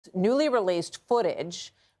Newly released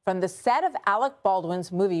footage from the set of Alec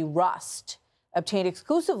Baldwin's movie Rust, obtained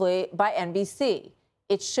exclusively by NBC.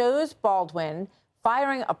 It shows Baldwin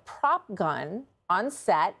firing a prop gun on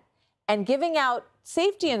set and giving out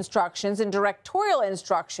safety instructions and directorial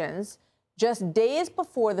instructions just days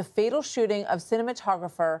before the fatal shooting of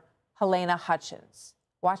cinematographer Helena Hutchins.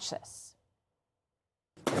 Watch this.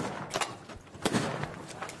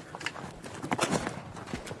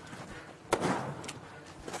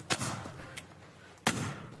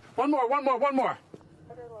 One more.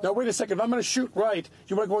 Now, wait a second. If I'm going to shoot right,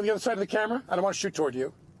 you want to go on the other side of the camera? I don't want to shoot toward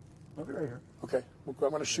you. I'll be right here. Okay. I'm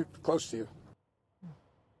going to shoot close to you.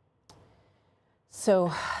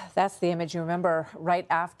 So that's the image you remember right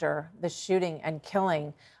after the shooting and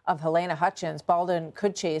killing of Helena Hutchins. Baldwin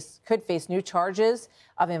could face new charges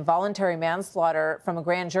of involuntary manslaughter from a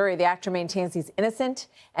grand jury. The actor maintains he's innocent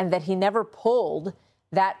and that he never pulled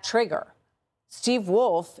that trigger. Steve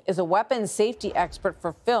Wolf is a weapons safety expert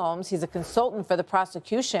for films. He's a consultant for the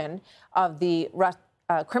prosecution of the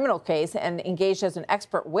criminal case and engaged as an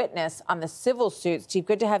expert witness on the civil suit. Steve,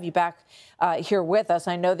 good to have you back here with us.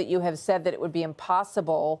 I know that you have said that it would be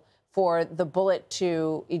impossible for the bullet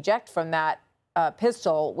to eject from that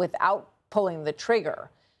pistol without pulling the trigger.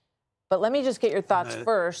 But let me just get your thoughts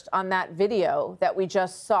first on that video that we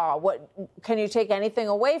just saw. What can you take anything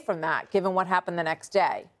away from that, given what happened the next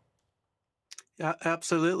day? Yeah,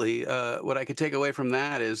 absolutely. What I could take away from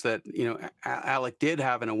that is that, Alec did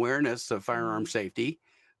have an awareness of firearm safety,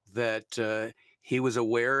 that he was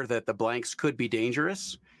aware that the blanks could be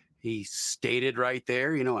dangerous. He stated right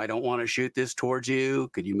there, I don't want to shoot this towards you.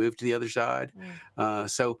 Could you move to the other side?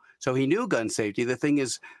 So he knew gun safety. The thing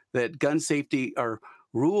is that gun safety are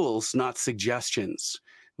rules, not suggestions,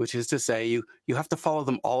 which is to say you have to follow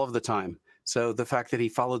them all of the time. So the fact that he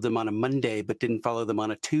followed them on a Monday but didn't follow them on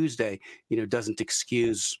a Tuesday, doesn't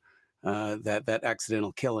excuse that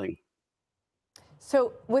accidental killing.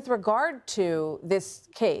 So with regard to this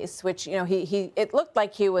case, which, it looked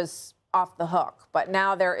like he was off the hook, but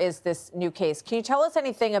now there is this new case. Can you tell us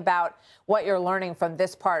anything about what you're learning from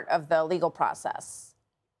this part of the legal process?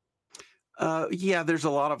 Yeah, there's a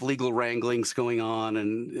lot of legal wranglings going on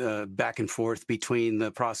and back and forth between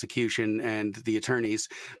the prosecution and the attorneys.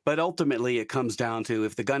 But ultimately, it comes down to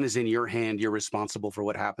if the gun is in your hand, you're responsible for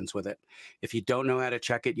what happens with it. If you don't know how to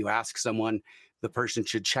check it, you ask someone. The person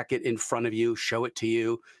should check it in front of you, show it to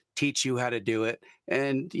you, teach you how to do it.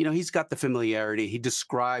 And, he's got the familiarity. He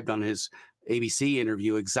described on his ABC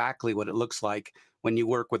interview exactly what it looks like when you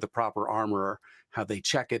work with the proper armorer. How they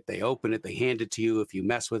check it, they open it, they hand it to you. If you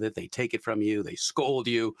mess with it, they take it from you, they scold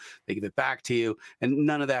you, they give it back to you. And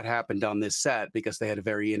none of that happened on this set because they had a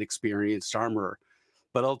very inexperienced armorer.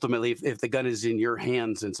 But ultimately, if the gun is in your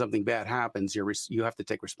hands and something bad happens, you have to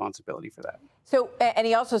take responsibility for that. So, and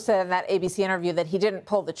he also said in that ABC interview that he didn't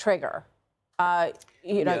pull the trigger.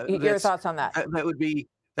 Your thoughts on that? That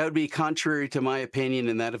would be contrary to my opinion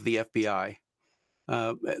and that of the FBI.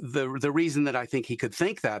 The reason that I think he could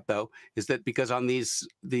think that, though, is that because on these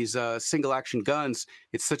single action guns,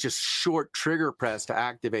 it's such a short trigger press to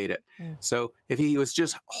activate it. So if he was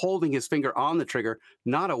just holding his finger on the trigger,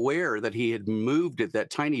 not aware that he had moved it that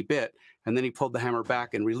tiny bit, and then he pulled the hammer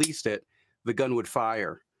back and released it, the gun would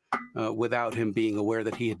fire without him being aware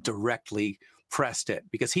that he had directly pressed it,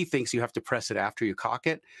 because he thinks you have to press it after you cock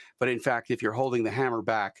it. But in fact, if you're holding the hammer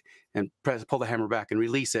back and pull the hammer back and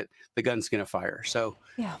release it, the gun's going to fire. So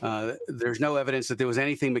there's no evidence that there was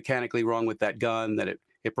anything mechanically wrong with that gun, that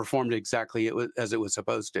it performed exactly as it was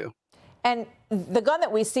supposed to. And the gun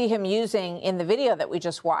that we see him using in the video that we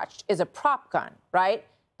just watched is a prop gun, right?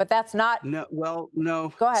 But that's not. No, well,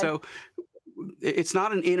 no. Go ahead. So it's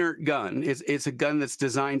not an inert gun. It's a gun that's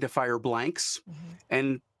designed to fire blanks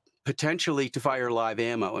and potentially to fire live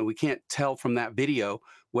ammo. And we can't tell from that video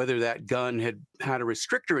whether that gun had a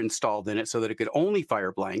restrictor installed in it so that it could only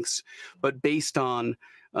fire blanks. But based on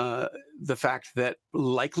the fact that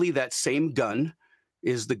likely that same gun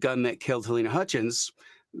is the gun that killed Helena Hutchins,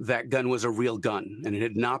 that gun was a real gun and it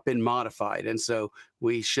had not been modified. And so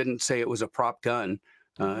we shouldn't say it was a prop gun.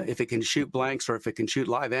 If it can shoot blanks or if it can shoot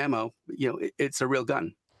live ammo, it's a real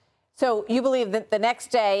gun. So you believe that the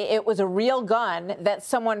next day it was a real gun that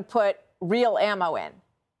someone put real ammo in?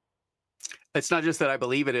 It's not just that I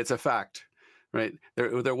believe it, it's a fact, right?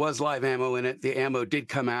 There was live ammo in it. The ammo did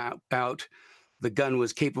come out. The gun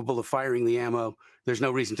was capable of firing the ammo. There's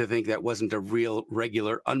no reason to think that wasn't a real,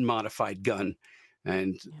 regular, unmodified gun.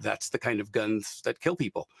 And that's the kind of guns that kill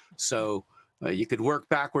people. So you could work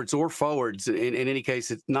backwards or forwards. In any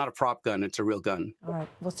case, it's not a prop gun. It's a real gun. All right.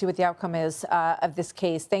 We'll see what the outcome is of this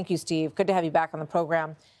case. Thank you, Steve. Good to have you back on the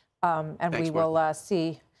program. And thanks, we will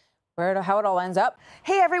see How it all ends up.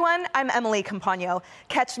 Hey everyone, I'm Emily Campagno.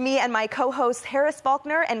 Catch me and my co-hosts Harris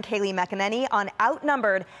Faulkner and Kaylee McEnany on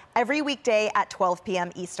Outnumbered every weekday at 12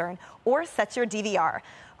 p.m. Eastern, or set your DVR.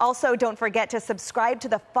 Also, don't forget to subscribe to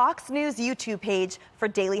the Fox News YouTube page for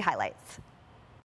daily highlights.